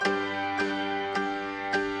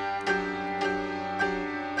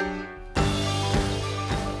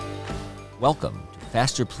Welcome to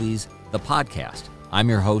Faster Please, the podcast. I'm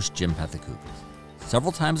your host, Jim Pethokoupis.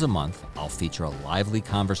 Several times a month, I'll feature a lively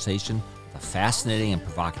conversation with a fascinating and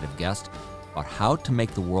provocative guest about how to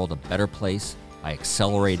make the world a better place by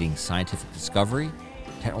accelerating scientific discovery,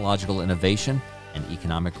 technological innovation, and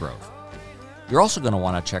economic growth. You're also going to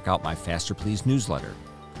want to check out my Faster Please newsletter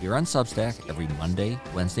here on Substack every Monday,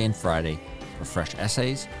 Wednesday, and Friday for fresh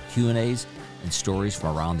essays, Q&As, and stories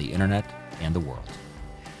from around the internet and the world.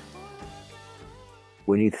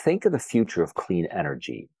 When you think of the future of clean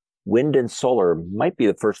energy, wind and solar might be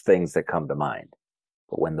the first things that come to mind.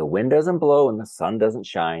 But when the wind doesn't blow and the sun doesn't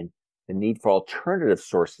shine, the need for alternative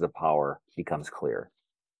sources of power becomes clear.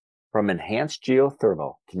 From enhanced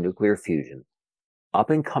geothermal to nuclear fusion,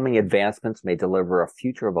 up-and-coming advancements may deliver a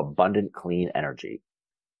future of abundant clean energy.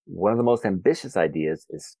 One of the most ambitious ideas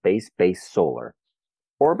is space-based solar,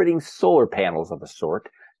 orbiting solar panels of a sort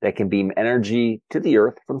that can beam energy to the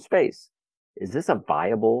Earth from space. Is this a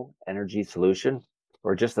viable energy solution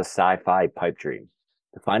or just a sci-fi pipe dream?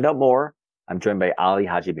 To find out more, I'm joined by Ali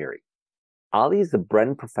Hajimiri. Ali is the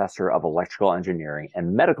Brennan Professor of Electrical Engineering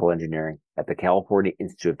and Medical Engineering at the California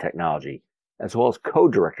Institute of Technology, as well as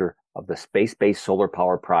co-director of the Space-Based Solar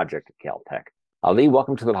Power Project at Caltech. Ali,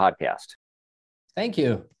 welcome to the podcast. Thank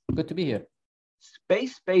you. Good to be here.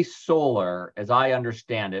 Space-based solar, as I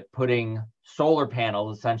understand it, putting solar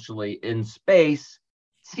panels essentially in space,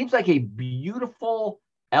 seems like a beautiful,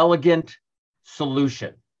 elegant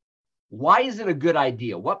solution. Why is it a good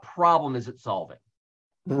idea? What problem is it solving?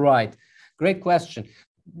 Right. Great question.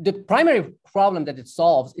 The primary problem that it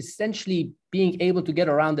solves is essentially being able to get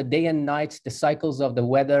around the day and night, the cycles of the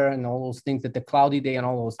weather and all those things, that the cloudy day and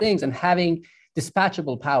all those things, and having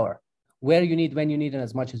dispatchable power where you need, when you need, and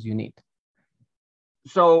as much as you need.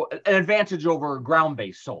 So an advantage over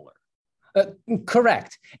ground-based solar.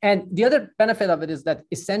 Correct. And the other benefit of it is that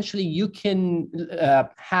essentially you can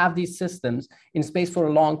have these systems in space for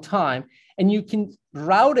a long time, and you can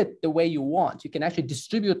route it the way you want. You can actually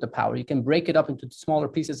distribute the power. You can break it up into smaller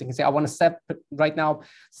pieces. You can say, I want to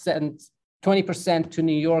send 20% to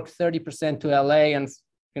New York, 30% to LA, and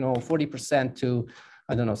 40% to,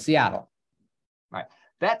 Seattle. Right.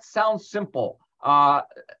 That sounds simple.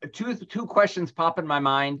 Two questions pop in my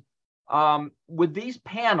mind. Would these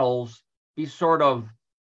panels be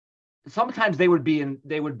sometimes they would be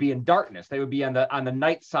in darkness. They would be on the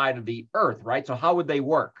night side of the Earth, right? So how would they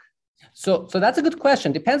work? So that's a good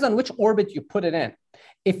question. Depends on which orbit you put it in.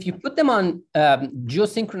 If you put them on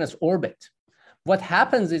geosynchronous orbit, what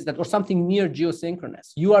happens is that, or something near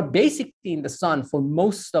geosynchronous, you are basically in the sun for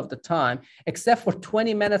most of the time, except for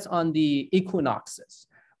 20 minutes on the equinoxes.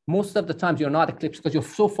 Most of the times you're not eclipsed because you're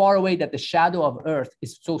so far away that the shadow of Earth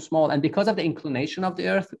is so small. And because of the inclination of the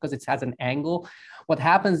Earth, because it has an angle, what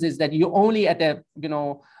happens is that you're only at the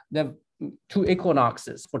two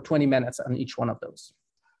equinoxes for 20 minutes on each one of those.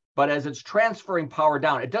 But as it's transferring power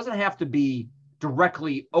down, it doesn't have to be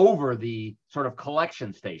directly over the sort of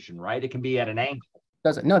collection station, right? It can be at an angle.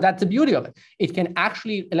 Doesn't. No, that's the beauty of it. It can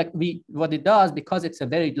actually, what it does, because it's a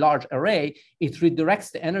very large array, it redirects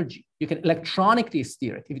the energy. You can electronically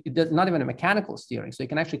steer it. It does not even a mechanical steering. So you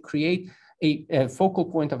can actually create a focal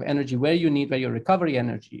point of energy where your recovery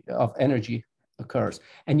of energy occurs.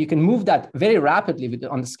 And you can move that very rapidly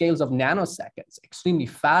on the scales of nanoseconds, extremely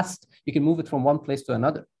fast. You can move it from one place to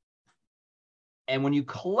another. And when you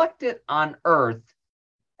collect it on Earth,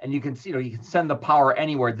 and you can send the power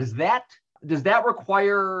anywhere, does that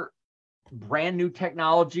require brand new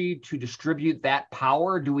technology to distribute that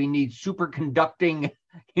power? Do we need superconducting,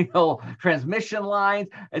 transmission lines?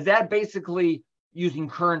 Is that basically using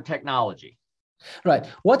current technology? Right.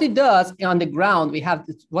 What it does on the ground, we have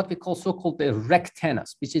what we call so-called the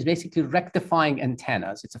rectennas, which is basically rectifying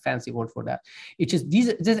antennas. It's a fancy word for that. This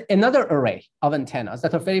is another array of antennas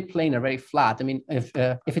that are very plain and very flat. I mean, if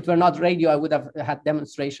it were not radio, I would have had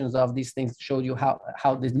demonstrations of these things to show you how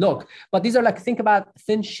they look. But these are think about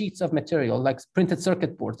thin sheets of material, like printed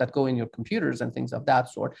circuit boards that go in your computers and things of that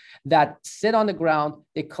sort, that sit on the ground.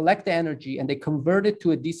 They collect the energy and they convert it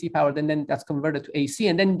to a DC power. Then that's converted to AC.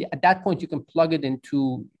 And then at that point, you can plug it in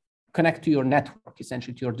to connect to your network,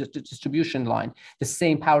 essentially to your distribution line, the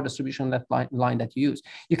same power distribution line that you use.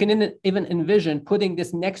 You can even envision putting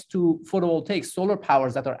this next to photovoltaic solar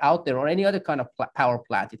powers that are out there, or any other kind of power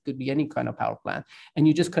plant. It could be any kind of power plant. And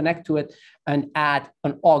you just connect to it and add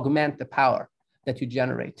and augment the power that you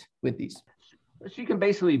generate with these. So you can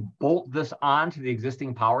basically bolt this on to the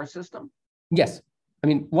existing power system? Yes. I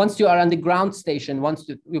mean, once you are on the ground station, once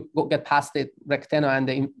you get past the rectenna and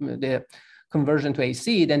the conversion to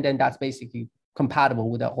AC, then that's basically compatible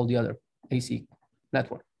with all the other AC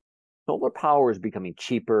network. Solar power is becoming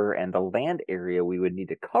cheaper, and the land area we would need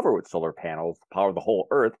to cover with solar panels to power the whole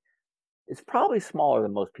Earth is probably smaller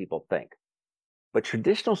than most people think. But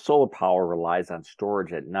traditional solar power relies on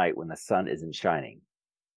storage at night when the sun isn't shining.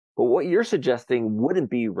 But what you're suggesting wouldn't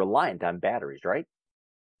be reliant on batteries, right?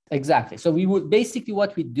 Exactly. So we would basically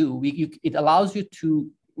what we do, it allows you to,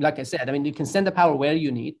 like I said, I mean, you can send the power where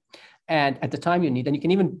you need and at the time you need, and you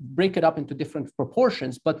can even break it up into different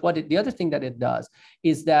proportions. But the other thing that it does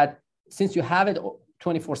is that since you have it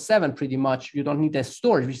 24/7 pretty much, you don't need the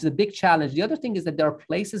storage, which is a big challenge. The other thing is that there are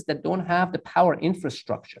places that don't have the power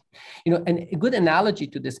infrastructure. And a good analogy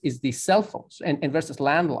to this is the cell phones and versus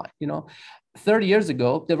landline. 30 years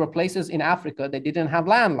ago, there were places in Africa that didn't have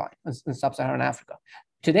landline in sub-Saharan Africa.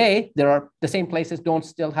 Today, there are the same places don't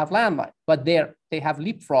still have landline, but they have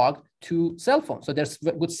leapfrogged to cell phones. So there's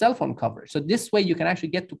good cell phone coverage. So this way you can actually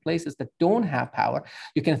get to places that don't have power.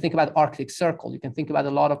 You can think about Arctic Circle. You can think about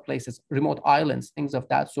a lot of places, remote islands, things of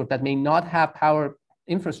that sort that may not have power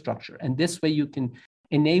infrastructure. And this way you can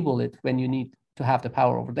enable it when you need to have the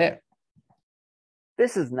power over there.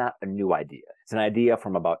 This is not a new idea. It's an idea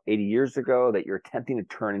from about 80 years ago that you're attempting to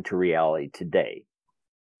turn into reality today.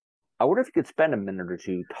 I wonder if you could spend a minute or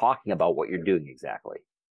two talking about what you're doing exactly.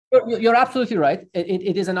 You're absolutely right.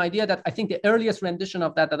 It is an idea that I think the earliest rendition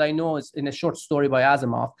of that I know is in a short story by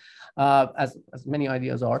Asimov, as many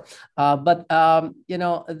ideas are.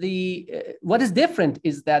 What is different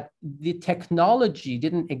is that the technology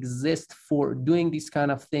didn't exist for doing these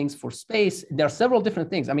kind of things for space. There are several different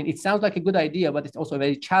things. I mean, it sounds like a good idea, but it's also a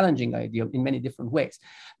very challenging idea in many different ways.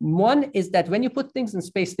 One is that when you put things in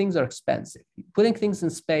space, things are expensive. Putting things in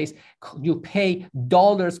space, you pay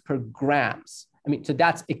dollars per grams. I mean, so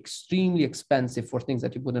that's extremely expensive for things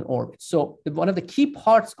that you put in orbit. So one of the key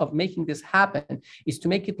parts of making this happen is to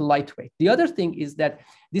make it lightweight. The other thing is that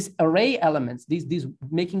these array elements, these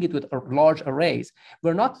making it with large arrays,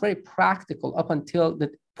 were not very practical up until the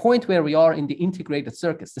point where we are in the integrated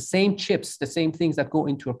circuits, the same chips, the same things that go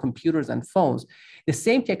into our computers and phones. The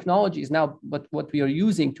same technology is now what we are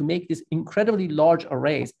using to make these incredibly large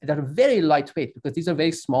arrays that are very lightweight, because these are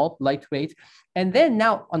very small, lightweight. And then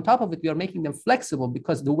now on top of it, we are making them flexible,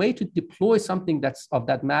 because the way to deploy something that's of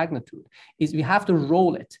that magnitude is we have to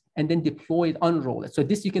roll it and then deploy it, unroll it. So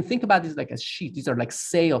this, you can think about this like a sheet. These are like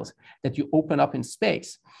sails that you open up in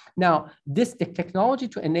space. Now, the technology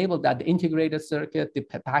to enable that, the integrated circuit, the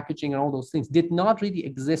packaging and all those things did not really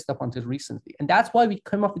exist up until recently. And that's why we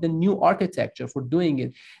came up with a new architecture for doing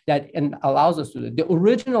it that and allows us to do it. The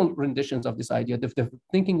original renditions of this idea, the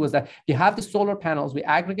thinking was that you have the solar panels, we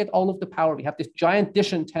aggregate all of the power, we have this giant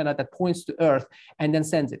dish antenna that points to Earth and then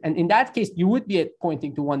sends it. And in that case, you would be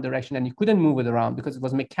pointing to one direction and you couldn't move it around because it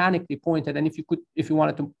was mechanically pointed. And if you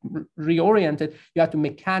wanted to reorient it, you have to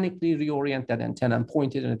mechanically reorient that antenna and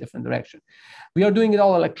point it in a different direction. We are doing it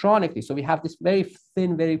all electronically. So we have this very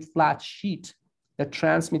thin, very flat sheet that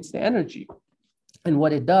transmits the energy. And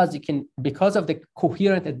what it does, it can, because of the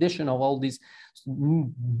coherent addition of all these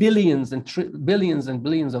billions and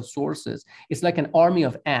billions of sources, it's like an army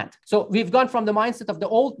of ants. So we've gone from the mindset of the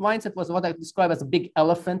old mindset was what I describe as a big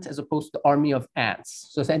elephant as opposed to army of ants.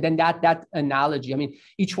 So then that analogy, I mean,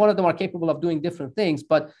 each one of them are capable of doing different things,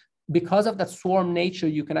 but because of that swarm nature,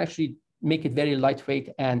 you can actually make it very lightweight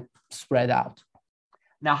and spread out.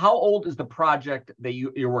 Now, how old is the project that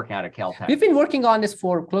you're working on at Caltech? We've been working on this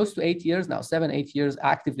for close to 8 years now, 7-8 years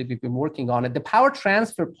actively. We've been working on it. The power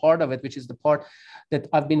transfer part of it, which is the part that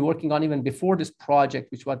I've been working on even before this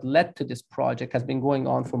project, which what led to this project, has been going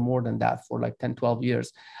on for more than that, for like 10, 12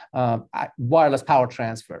 years. Wireless power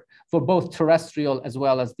transfer for both terrestrial as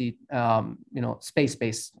well as the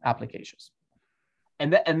space-based applications.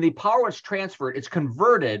 And the power is transferred, it's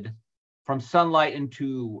converted from sunlight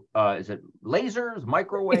into, is it lasers,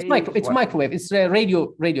 microwaves? It's microwave. It's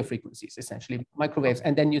radio frequencies, essentially, microwaves.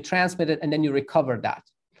 And then you transmit it and then you recover that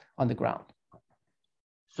on the ground.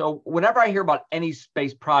 So whenever I hear about any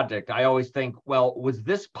space project, I always think, well, was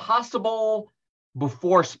this possible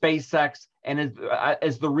before SpaceX? And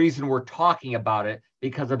is the reason we're talking about it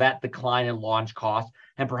because of that decline in launch costs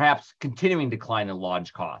and perhaps continuing decline in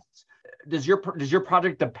launch costs? Does your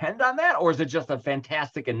project depend on that, or is it just a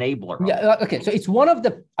fantastic enabler? Yeah. Okay. So it's one of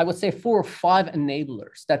the, I would say, 4 or 5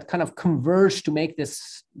 enablers that kind of converge to make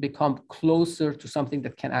this become closer to something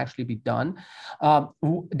that can actually be done.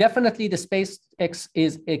 Definitely, the SpaceX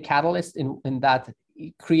is a catalyst in that,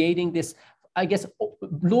 creating this, I guess,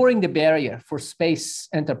 lowering the barrier for space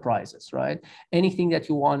enterprises, right? Anything that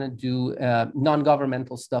you want to do,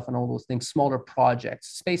 non-governmental stuff and all those things, smaller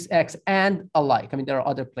projects, SpaceX and alike. I mean, there are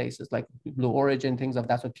other places like Blue Origin, things of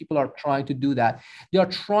that. So people are trying to do that. They are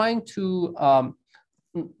trying to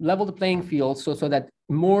level the playing field so that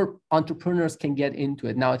more entrepreneurs can get into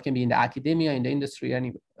it. Now it can be in the academia, in the industry,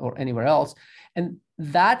 or anywhere else. And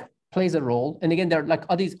that plays a role. And again, there are like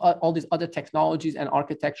all these other technologies and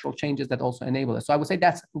architectural changes that also enable it. So I would say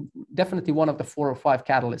that's definitely one of the 4 or 5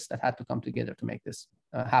 catalysts that had to come together to make this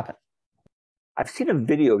happen. I've seen a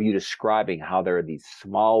video of you describing how there are these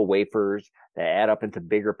small wafers that add up into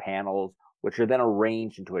bigger panels, which are then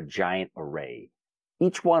arranged into a giant array.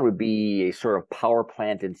 Each one would be a sort of power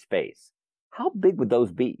plant in space. How big would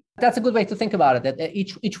those be? That's a good way to think about it, that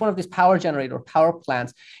each one of these power generator or power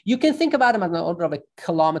plants, you can think about them as an order of a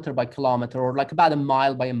kilometer by kilometer, or like about a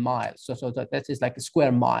mile by a mile. So that is like a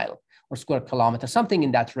square mile or square kilometer, something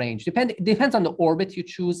in that range. Depends on the orbit you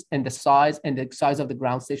choose and the size of the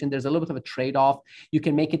ground station. There's a little bit of a trade-off. You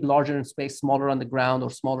can make it larger in space, smaller on the ground, or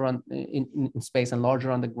smaller in space and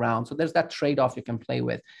larger on the ground. So there's that trade-off you can play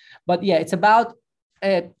with. But yeah, it's about,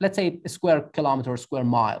 let's say, a square kilometer or square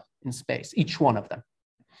mile in space, each one of them.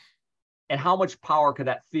 And how much power could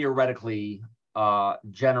that theoretically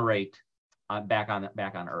generate back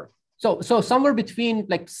on Earth? So somewhere between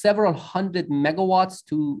like several hundred megawatts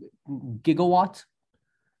to gigawatt,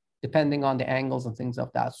 depending on the angles and things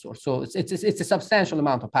of that sort. So it's a substantial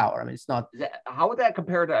amount of power. I mean, it's not. How would that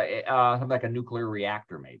compare to something like a nuclear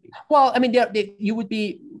reactor, maybe? Well, I mean, it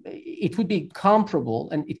would be comparable,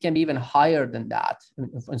 and it can be even higher than that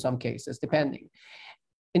in some cases, depending.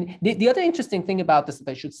 And the other interesting thing about this, if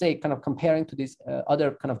I should say, kind of comparing to these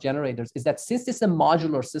other kind of generators, is that since this is a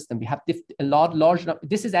modular system, we have large.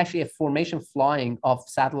 This is actually a formation flying of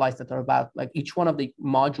satellites that are about, like, each one of the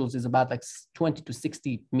modules is about like 20 to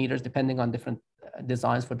 60 meters, depending on different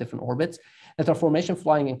designs for different orbits, that are formation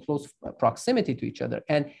flying in close proximity to each other.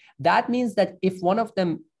 And that means that if one of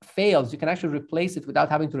them fails, you can actually replace it without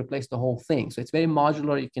having to replace the whole thing. So it's very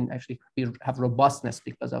modular. You can actually have robustness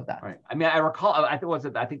because of that. Right. I mean, I recall, I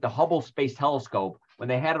think the Hubble Space Telescope, when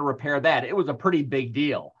they had to repair that, it was a pretty big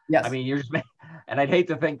deal. Yes. I mean, and I'd hate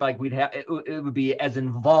to think like it would be as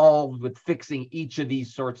involved with fixing each of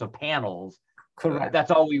these sorts of panels. Correct. That's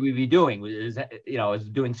all we would be doing is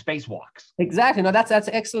doing spacewalks. Exactly. No, that's an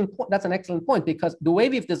excellent point. That's an excellent point, because the way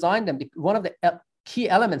we've designed them, one of the key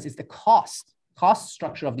elements is the cost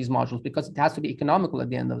structure of these modules, because it has to be economical at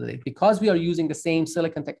the end of the day. Because we are using the same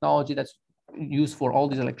silicon technology that's used for all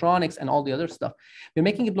these electronics and all the other stuff, we're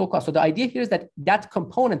making it low cost. So the idea here is that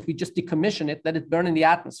component, we just decommission it, let it burn in the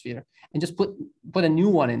atmosphere, and just put a new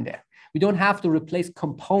one in there. We don't have to replace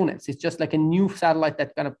components. It's just like a new satellite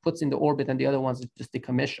that kind of puts in the orbit, and the other ones is just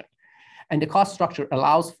decommission. And the cost structure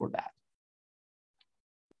allows for that.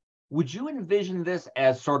 Would you envision this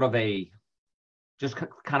as sort of just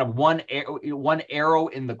kind of one arrow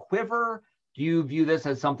in the quiver? Do you view this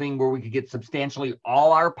as something where we could get substantially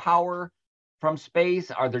all our power from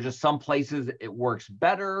space? Are there just some places it works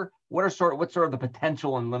better? What's sort of the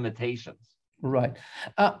potential and limitations? Right.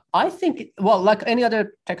 I think, well, like any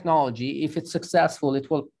other technology, if it's successful, it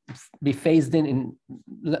will be phased in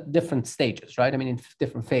different stages, right? I mean, in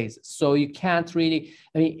different phases. So you can't really,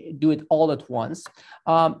 do it all at once.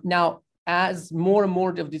 Now, as more and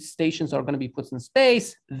more of these stations are going to be put in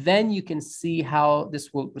space, then you can see how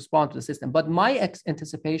this will respond to the system. But my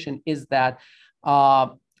anticipation is that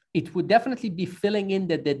it would definitely be filling in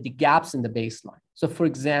the gaps in the baseline. So, for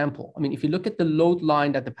example, I mean, if you look at the load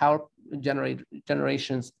line that the power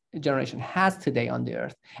generation has today on the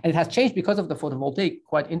Earth, and it has changed because of the photovoltaic.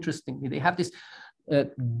 Quite interestingly, they have this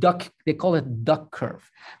they call it duck curve,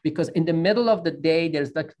 because in the middle of the day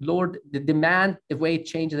there's like the demand, the way it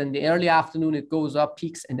changes. In the early afternoon it goes up,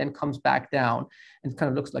 peaks, and then comes back down, and it kind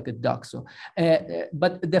of looks like a duck. So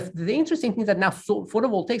but the interesting thing is that now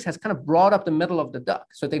photovoltaics has kind of brought up the middle of the duck.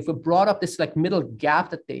 So they've brought up this like middle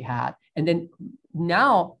gap that they had, and then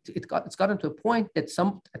now it's gotten to a point that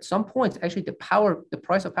at some point actually the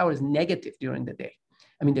price of power is negative during the day.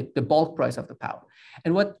 I mean, the bulk price of the power.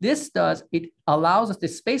 And what this does, it allows us, the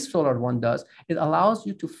space solar one does, it allows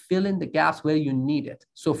you to fill in the gaps where you need it.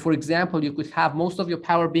 So for example, you could have most of your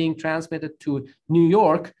power being transmitted to New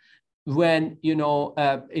York when, in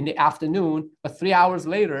the afternoon, but 3 hours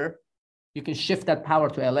later, you can shift that power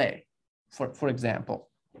to LA, for example.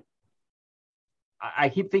 I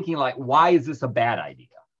keep thinking, like, why is this a bad idea?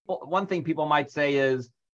 Well, one thing people might say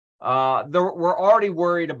is, we're already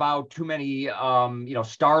worried about too many,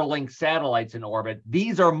 Starlink satellites in orbit.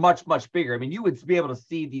 These are much, much bigger. I mean, you would be able to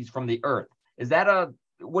see these from the Earth.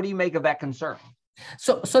 What do you make of that concern?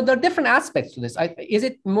 So there are different aspects to this. Is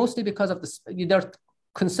it mostly because of there are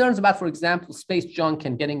concerns about, for example, space junk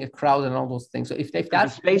and getting a crowd and all those things? So if that's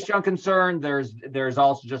the space junk concern, there's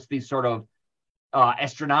also just these sort of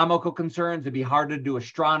astronomical concerns? It'd be hard to do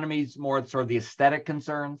astronomy. It's more sort of the aesthetic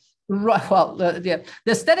concerns. Right. Well, the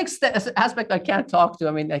aesthetics aspect I can't talk to.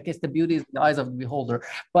 I mean, I guess the beauty is in the eyes of the beholder.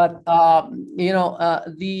 But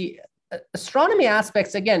the astronomy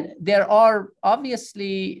aspects, again, there are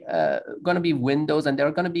obviously going to be windows, and there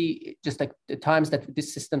are going to be just like the times that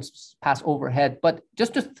these systems pass overhead. But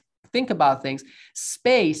just to think about things,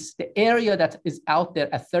 space, the area that is out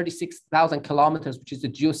there at 36,000 kilometers, which is the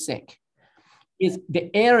geosync, is the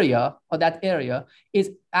area, or that area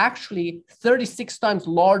is actually 36 times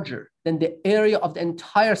larger than the area of the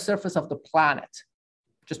entire surface of the planet.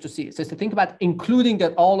 Just to see it. So to think about including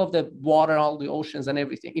that all of the water, all the oceans and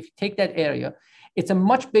everything. If you take that area, it's a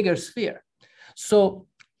much bigger sphere. So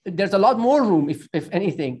there's a lot more room, if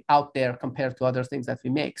anything, out there compared to other things that we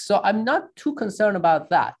make. So I'm not too concerned about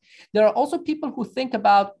that. There are also people who think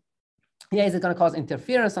about, is it going to cause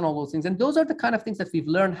interference and all those things? And those are the kind of things that we've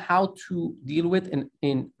learned how to deal with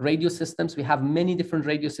in radio systems. We have many different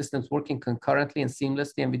radio systems working concurrently and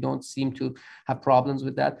seamlessly, and we don't seem to have problems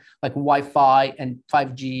with that, like Wi-Fi and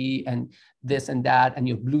 5G and this and that, and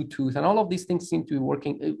your Bluetooth, and all of these things seem to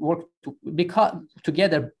be work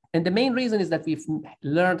together. And the main reason is that we've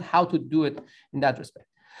learned how to do it in that respect.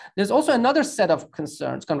 There's also another set of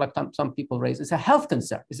concerns, kind of like some people raise. It's a health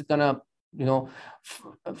concern. Is it going to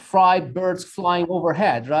fry birds flying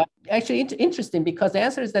overhead, right? Actually, interesting, because the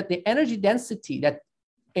answer is that the energy density that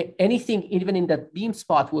anything, even in that beam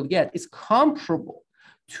spot, will get is comparable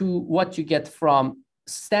to what you get from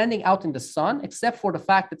standing out in the sun, except for the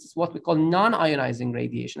fact that it's what we call non-ionizing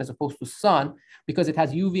radiation as opposed to sun, because it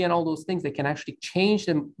has UV and all those things that can actually change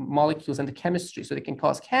the molecules and the chemistry, so they can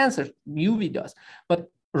cause cancer. UV does, but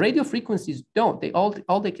radio frequencies don't.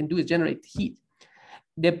 All they can do is generate heat.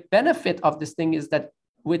 The benefit of this thing is that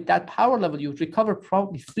with that power level, you recover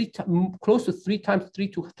probably close to 3 to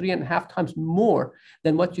 3.5 times more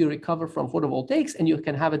than what you recover from photovoltaics, and you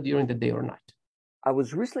can have it during the day or night. I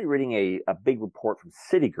was recently reading a big report from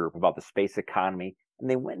Citigroup about the space economy, and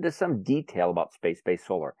they went into some detail about space-based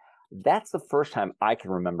solar. That's the first time I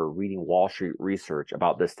can remember reading Wall Street research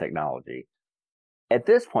about this technology. At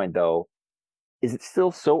this point, though, is it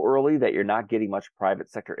still so early that you're not getting much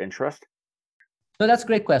private sector interest? No, that's a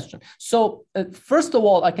great question. So first of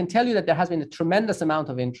all, I can tell you that there has been a tremendous amount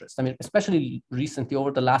of interest. I mean, especially recently,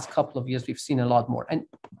 over the last couple of years, we've seen a lot more. And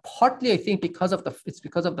partly, I think, because of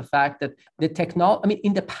the fact that the technology, I mean,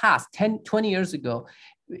 in the past, 10, 20 years ago,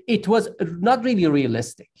 it was not really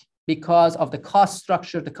realistic because of the cost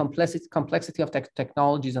structure, the complexity of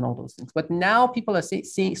technologies and all those things. But now people are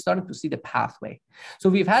starting to see the pathway. So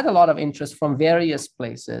we've had a lot of interest from various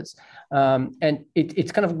places, and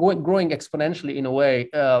it's kind of growing exponentially in a way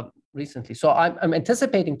recently. So I'm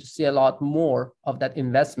anticipating to see a lot more of that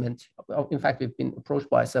investment. In fact, we've been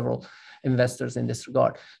approached by several investors in this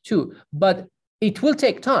regard too. But it will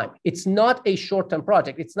take time. It's not a short-term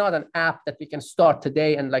project. It's not an app that we can start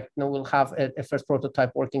today and we'll have a first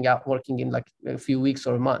prototype working in like a few weeks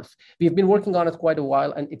or a month. We've been working on it quite a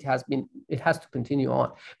while, and it has to continue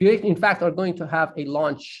on. We, in fact, are going to have a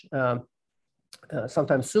launch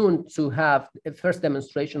sometime soon to have a first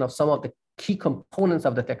demonstration of some of the key components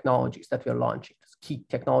of the technologies that we are launching, key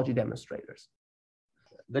technology demonstrators.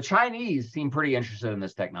 The Chinese seem pretty interested in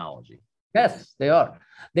this technology. Yes, they are.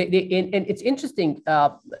 And it's interesting.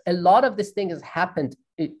 A lot of this thing has happened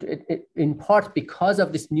in part because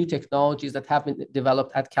of these new technologies that have been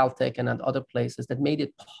developed at Caltech and at other places that made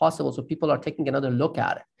it possible. So people are taking another look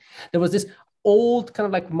at it. There was this old kind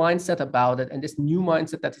of like mindset about it, and this new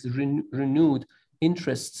mindset that is renewed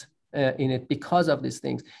interest in it because of these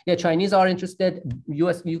things. Yeah, Chinese are interested.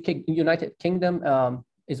 US, UK, United Kingdom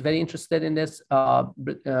is very interested in this.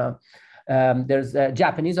 There's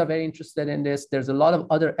Japanese are very interested in this. There's a lot of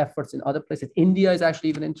other efforts in other places. India is actually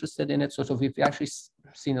even interested in it. So we've actually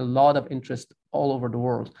seen a lot of interest all over the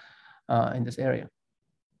world in this area.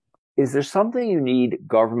 Is there something you need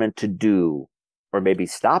government to do, or maybe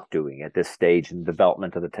stop doing at this stage in the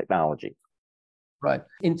development of the technology? Right.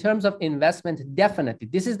 In terms of investment, definitely.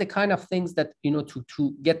 This is the kind of things that,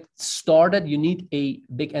 to get started, you need a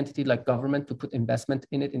big entity like government to put investment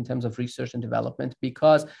in it in terms of research and development,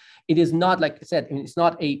 because it is not, like I said, it's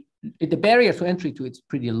not the barrier to entry to it's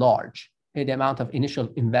pretty large. The amount of initial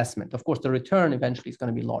investment. Of course, the return eventually is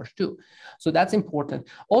going to be large too. So that's important.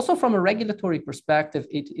 Also, from a regulatory perspective,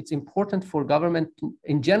 it's important for government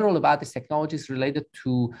in general about these technologies related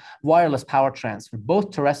to wireless power transfer,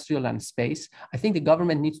 both terrestrial and space. I think the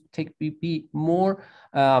government needs to be more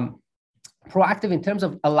proactive in terms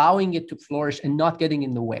of allowing it to flourish and not getting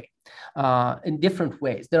in the way in different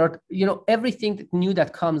ways. There are, everything new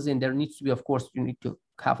that comes in, there needs to be, of course, you need to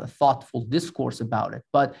have a thoughtful discourse about it.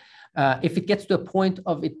 But if it gets to a point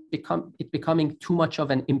of it becoming too much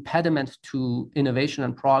of an impediment to innovation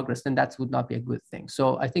and progress, then that would not be a good thing.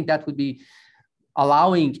 So I think that would be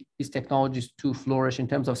allowing these technologies to flourish in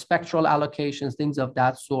terms of spectral allocations, things of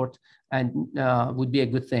that sort, and would be a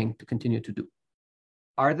good thing to continue to do.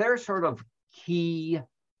 Are there sort of key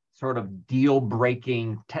sort of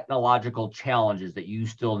deal-breaking technological challenges that you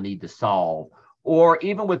still need to solve? Or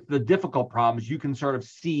even with the difficult problems, you can sort of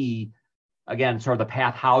see, again, sort of the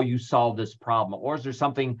path, how you solve this problem? Or is there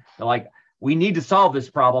something like, we need to solve this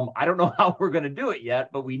problem. I don't know how we're going to do it yet,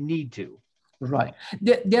 but we need to. Right.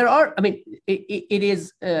 There are, I mean, it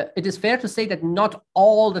is fair to say that not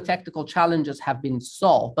all the technical challenges have been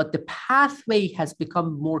solved, but the pathway has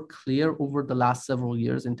become more clear over the last several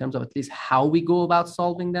years in terms of at least how we go about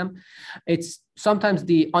solving them. It's sometimes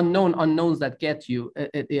the unknowns that get you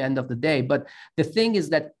at the end of the day. But the thing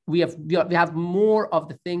is that we have more of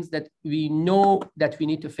the things that we know that we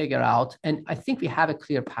need to figure out. And I think we have a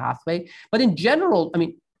clear pathway. But in general, I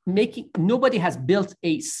mean, nobody has built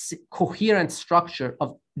a coherent structure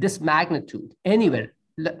of this magnitude anywhere,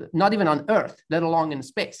 not even on Earth, let alone in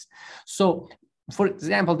space. So, for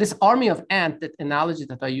example, this army of ants, that analogy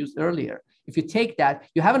that I used earlier, if you take that,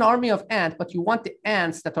 you have an army of ants, but you want the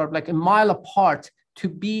ants that are like a mile apart to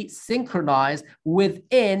be synchronized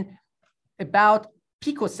within about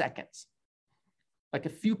picoseconds, like a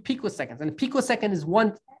few picoseconds. And a picosecond is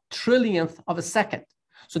 1/1,000,000th of a second.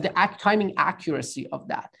 So the timing accuracy of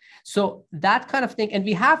that. So that kind of thing. And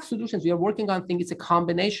we have solutions. We are working on things. It's a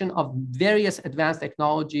combination of various advanced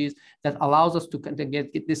technologies that allows us to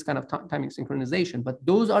get this kind of timing synchronization. But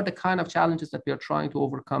those are the kind of challenges that we are trying to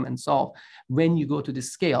overcome and solve when you go to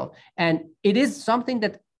this scale. And it is something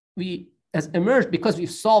that has emerged because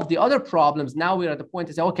we've solved the other problems. Now we're at the point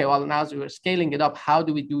to say, okay, well, now as we're scaling it up, how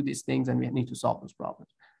do we do these things? And we need to solve those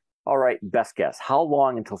problems. All right, best guess. How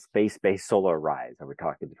long until space-based solar arrives? Are we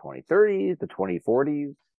talking the 2030s, the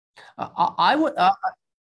 2040s? I would,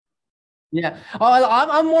 yeah.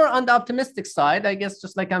 I'm more on the optimistic side, I guess.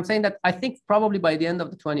 Just like I'm saying that, I think probably by the end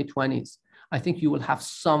of the 2020s, I think you will have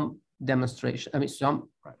some demonstration. I mean, some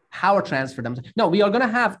power transfer demonstration. No, we are going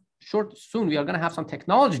to have soon. We are going to have some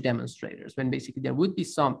technology demonstrators when basically there would be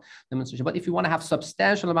some demonstration. But if you want to have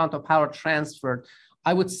substantial amount of power transferred,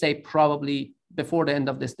 I would say probably before the end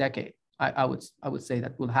of this decade, I would say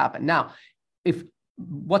that will happen. Now,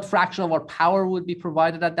 what fraction of our power would be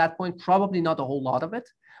provided at that point? Probably not a whole lot of it,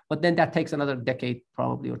 but then that takes another decade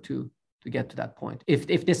probably or two to get to that point,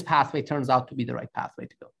 if this pathway turns out to be the right pathway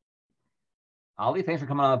to go. Ali, thanks for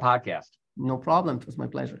coming on the podcast. No problem. It was my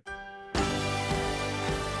pleasure.